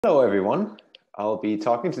Hello, everyone. I'll be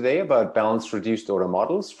talking today about balanced reduced order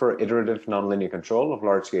models for iterative nonlinear control of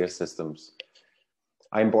large-scale systems.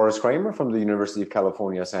 I'm Boris Kramer from the University of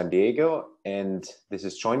California, San Diego, and this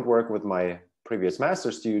is joint work with my previous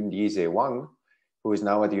master's student, ThA Wang, who is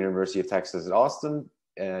now at the University of Texas at Austin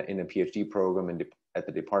in a PhD program at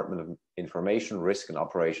the Department of Information, Risk, and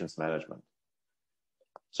Operations Management.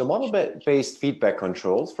 So model-based feedback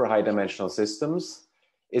controls for high-dimensional systems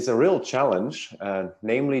is a real challenge,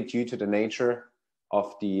 namely due to the nature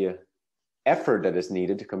of the effort that is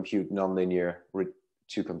needed to compute nonlinear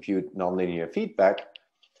feedback,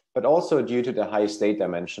 but also due to the high state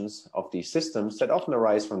dimensions of these systems that often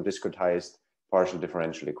arise from discretized partial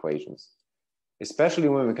differential equations. Especially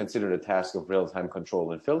when we consider the task of real-time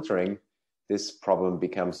control and filtering, this problem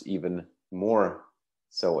becomes even more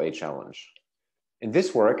so a challenge. In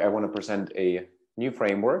this work, I want to present a new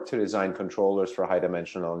framework to design controllers for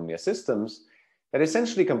high-dimensional linear systems that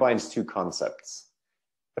essentially combines two concepts.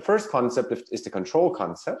 The first concept is the control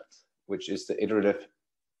concept, which is the iterative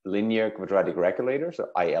linear quadratic regulator, so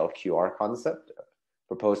ILQR concept,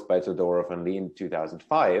 proposed by Todorov and Lee in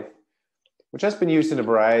 2005, which has been used in a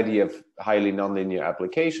variety of highly nonlinear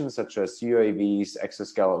applications such as UAVs,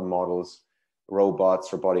 exoskeleton models,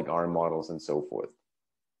 robots, robotic arm models, and so forth.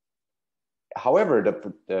 However,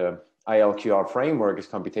 the ILQR framework is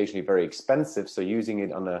computationally very expensive, so using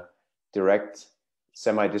it on a direct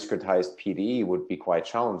semi-discretized PDE would be quite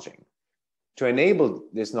challenging. To enable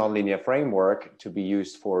this nonlinear framework to be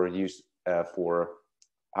used for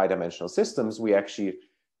high-dimensional systems, we actually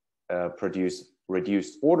produce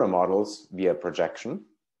reduced order models via projection.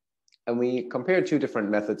 And we compare two different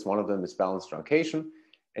methods. One of them is balanced truncation,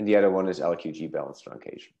 and the other one is LQG balanced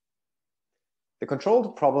truncation. The control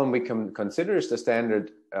problem we can consider is the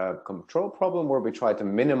standard control problem where we try to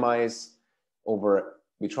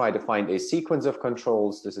we try to find a sequence of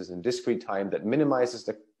controls. This is in discrete time that minimizes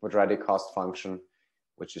the quadratic cost function,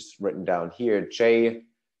 which is written down here. J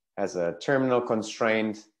has a terminal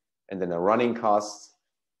constraint and then a running cost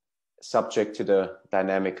subject to the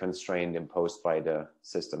dynamic constraint imposed by the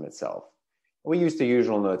system itself. We use the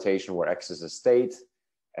usual notation where X is a state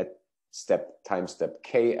at time step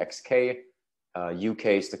K, XK. UK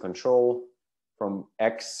is the control. From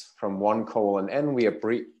X, from 1:n, we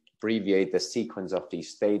abbreviate the sequence of these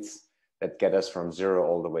states that get us from 0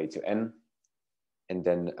 all the way to n. And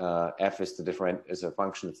then F is a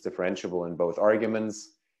function that's differentiable in both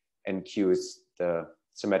arguments, and Q is the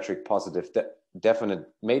symmetric positive definite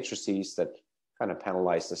matrices that kind of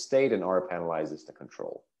penalize the state, and R penalizes the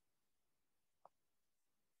control.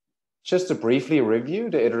 Just to briefly review,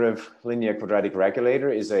 the iterative linear quadratic regulator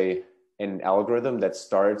is an algorithm that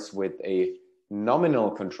starts with a nominal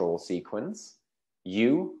control sequence,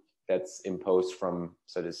 U, that's imposed from,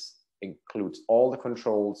 so this includes all the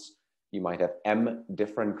controls. You might have M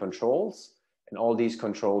different controls, and all these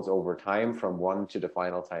controls over time from 1 to the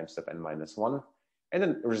final time step n-1, and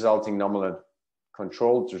then resulting nominal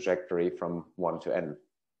control trajectory from 1 to n.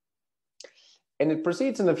 And it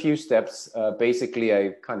proceeds in a few steps. Basically,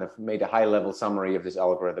 I kind of made a high-level summary of this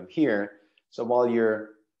algorithm here. So while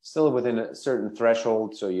you're still within a certain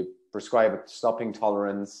threshold, so you prescribe a stopping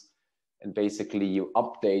tolerance, and basically you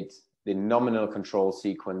update the nominal control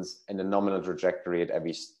sequence and the nominal trajectory at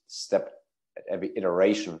every step, at every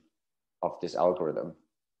iteration of this algorithm.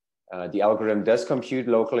 The algorithm does compute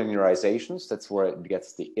local linearizations. That's where it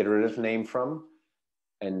gets the iterative name from.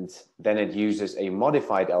 And then it uses a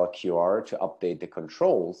modified LQR to update the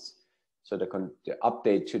controls. So the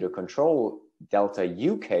update to the control delta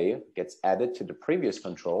UK gets added to the previous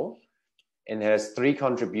control, and it has three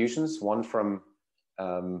contributions, one from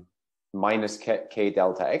minus K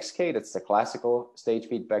delta XK, that's the classical state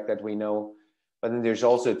feedback that we know, but then there's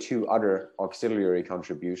also two other auxiliary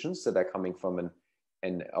contributions that are coming from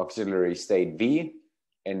an auxiliary state V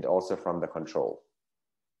and also from the control.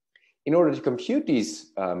 In order to compute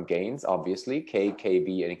these gains, obviously, K,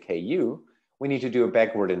 KB, and KU, we need to do a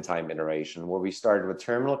backward in time iteration where we start with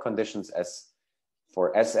terminal conditions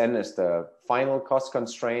for Sn as the final cost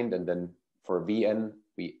constraint, and then for Vn,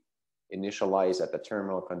 we initialize at the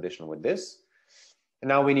terminal condition with this. And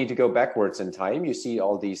now we need to go backwards in time. You see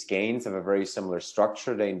all these gains have a very similar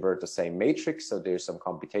structure. They invert the same matrix, so there's some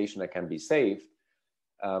computation that can be saved.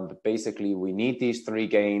 But basically, we need these three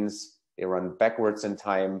gains. They run backwards in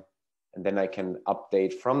time, and then I can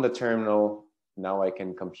update from the terminal. Now I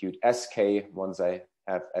can compute Sk once I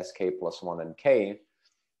have Sk plus 1 and K,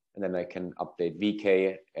 and then I can update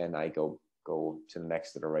Vk, and I go to the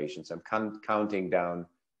next iteration. So I'm counting down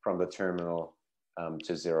from the terminal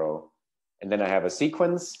to 0. And then I have a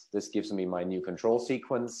sequence. This gives me my new control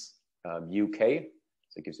sequence, UK.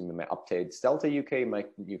 So it gives me my updated delta UK, my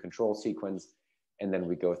new control sequence, and then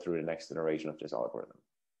we go through the next iteration of this algorithm.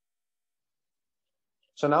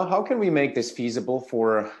 So now how can we make this feasible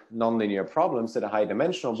for nonlinear problems that are high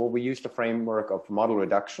dimensional? Well, we use the framework of model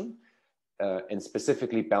reduction and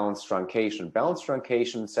specifically balanced truncation. Balanced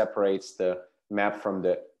truncation separates the map from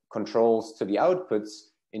the controls to the outputs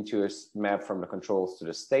into a map from the controls to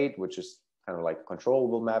the state, which is kind of like a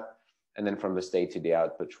controllable map, and then from the state to the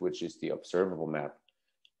output, which is the observable map.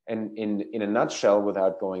 And in a nutshell,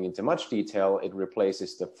 without going into much detail, it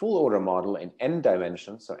replaces the full order model in n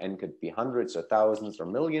dimensions, so n could be hundreds or thousands or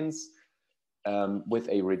millions, with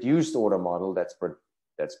a reduced order model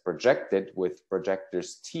that's projected with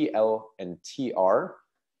projectors TL and TR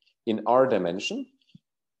in R dimension.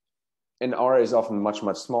 And R is often much,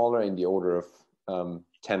 much smaller, in the order of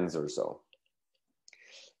tens or so.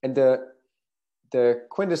 And the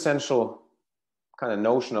quintessential kind of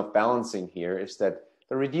notion of balancing here is that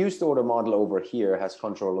the reduced order model over here has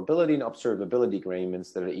controllability and observability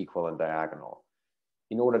gradients that are equal and diagonal.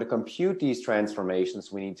 In order to compute these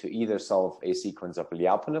transformations, we need to either solve a sequence of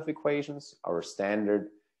Lyapunov equations, our standard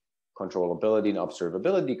controllability and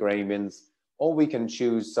observability gradients, or we can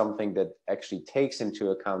choose something that actually takes into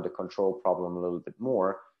account the control problem a little bit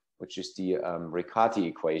more, which is the Riccati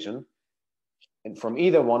equation. And from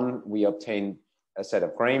either one, we obtain a set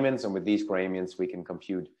of gradients, and with these gradients, we can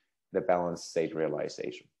compute the balanced state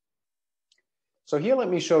realization. So here, let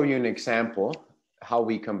me show you an example how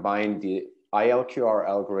we combine the ILQR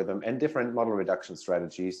algorithm and different model reduction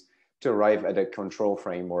strategies to arrive at a control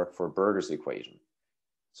framework for Burger's equation.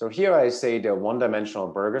 So here I say the one-dimensional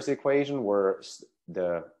Burger's equation, where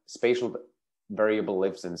the spatial variable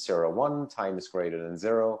lives in 0, 1, time is greater than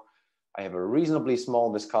 0. I have a reasonably small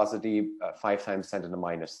viscosity, 5 times 10 to the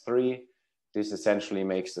minus 3. This essentially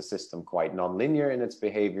makes the system quite nonlinear in its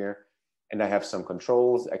behavior. And I have some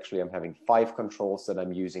controls. Actually, I'm having 5 controls that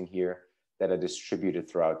I'm using here that are distributed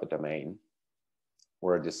throughout the domain,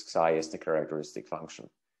 where this psi is the characteristic function.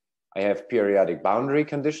 I have periodic boundary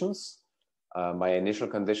conditions. My initial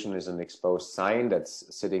condition is an exposed sign that's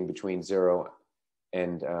sitting between 0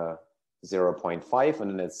 and 0.5,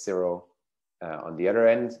 and then it's 0 on the other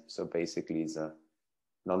end. So basically, it's a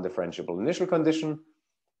non-differentiable initial condition.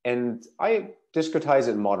 And I discretize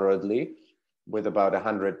it moderately with about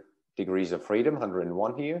 100 degrees of freedom,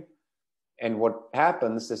 101 here. And what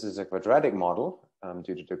happens, this is a quadratic model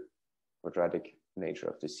due to the quadratic nature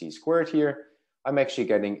of the C squared here. I'm actually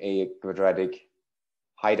getting a quadratic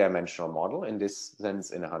high dimensional model, in this sense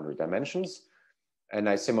in 100 dimensions. And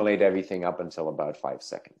I simulate everything up until about 5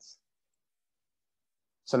 seconds.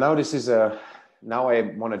 So now this is now I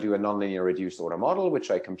want to do a nonlinear reduced order model, which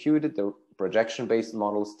I computed. The projection-based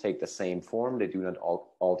models take the same form. They do not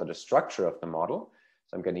alter the structure of the model.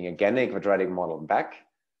 So I'm getting again a quadratic model back.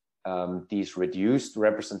 These reduced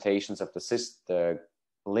representations of the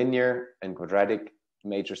linear and quadratic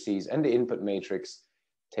matrices and the input matrix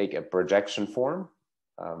take a projection form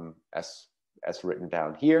as written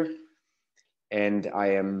down here. And I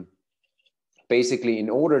am basically, in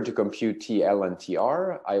order to compute TL and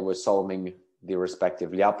TR, I was solving the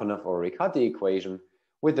respective Lyapunov or Riccati equation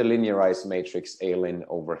with the linearized matrix A-lin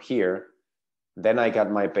over here. Then I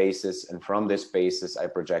got my basis, and from this basis, I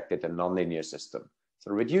projected a nonlinear system.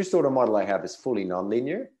 So the reduced order model I have is fully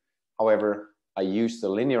nonlinear. However, I use the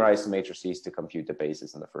linearized matrices to compute the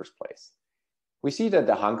basis in the first place. We see that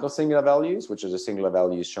the Hankel singular values, which are the singular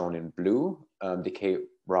values shown in blue, decay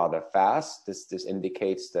rather fast. This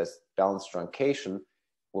indicates that balanced truncation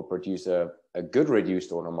will produce a good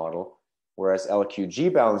reduced order model, whereas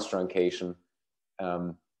LQG balanced truncation,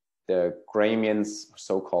 the gradients,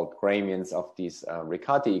 so-called gradients of this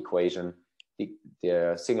Riccati equation,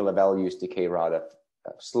 the singular values decay rather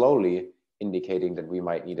slowly, indicating that we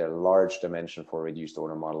might need a large dimension for a reduced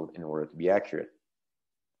order model in order to be accurate.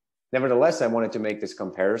 Nevertheless, I wanted to make this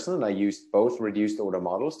comparison. I used both reduced order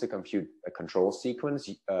models to compute a control sequence,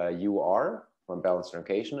 UR from balanced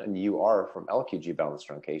truncation and UR from LQG balanced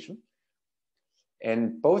truncation.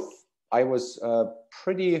 And both, I was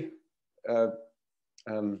pretty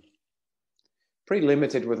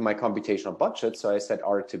limited with my computational budget. So I set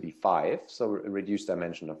R to be 5, so a reduced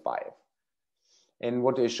dimension of 5. And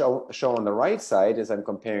what is shown on the right side is I'm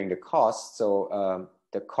comparing the costs. So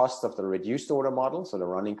the cost of the reduced order model, so the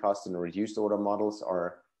running cost in the reduced order models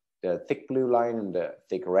are the thick blue line and the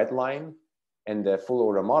thick red line. And the full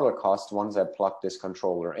order model cost, once I plug this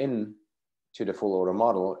controller in to the full order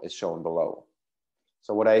model, is shown below.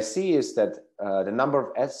 So what I see is that the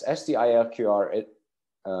number of as the ILQR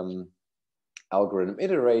algorithm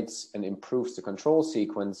iterates and improves the control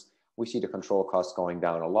sequence, we see the control cost going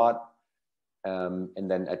down a lot. And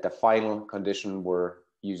then at the final condition, we're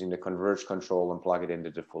using the converged control and plug it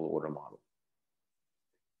into the full order model.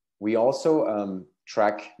 We also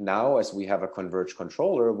track now, as we have a converged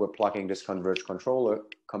controller, we're plugging this converged controller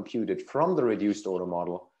computed from the reduced order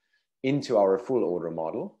model into our full order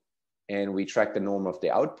model. And we track the norm of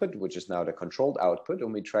the output, which is now the controlled output,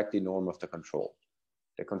 and we track the norm of the control.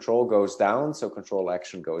 The control goes down, so control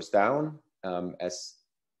action goes down, as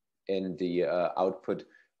in the output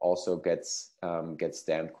also gets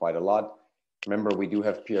damped quite a lot. Remember, we do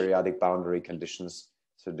have periodic boundary conditions,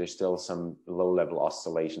 so there's still some low-level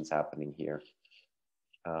oscillations happening here.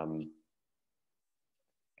 And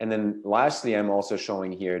then lastly, I'm also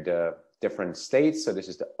showing here the different states. So this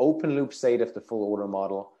is the open loop state of the full order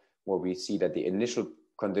model, where we see that the initial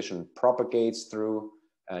condition propagates through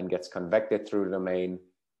and gets convected through the domain.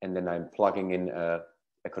 And then I'm plugging in a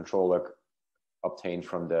controller obtained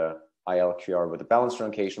from the ILQR with the balanced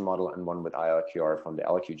truncation model and one with ILQR from the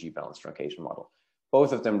LQG balanced truncation model.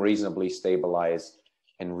 Both of them reasonably stabilize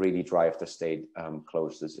and really drive the state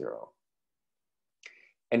close to zero.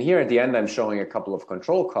 And here at the end, I'm showing a couple of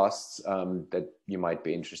control costs that you might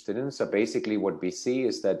be interested in. So basically what we see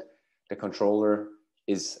is that the controller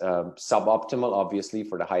is suboptimal, obviously,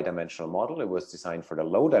 for the high dimensional model. It was designed for the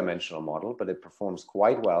low dimensional model, but it performs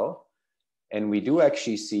quite well. And we do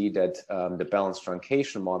actually see that the balanced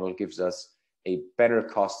truncation model gives us a better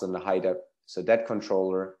cost than the high depth. So that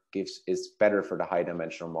controller is better for the high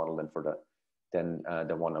dimensional model than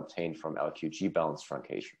the one obtained from LQG balanced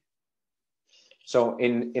truncation. So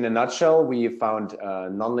in a nutshell, we found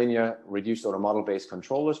nonlinear reduced order model based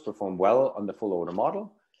controllers perform well on the full order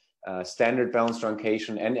model. Standard balanced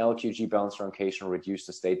truncation and LQG balanced truncation reduced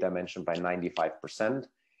the state dimension by 95%.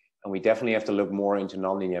 And we definitely have to look more into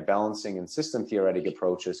nonlinear balancing and system theoretic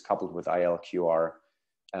approaches coupled with ILQR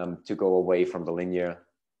to go away from the linear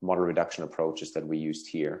model reduction approaches that we used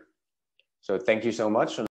here. So thank you so much.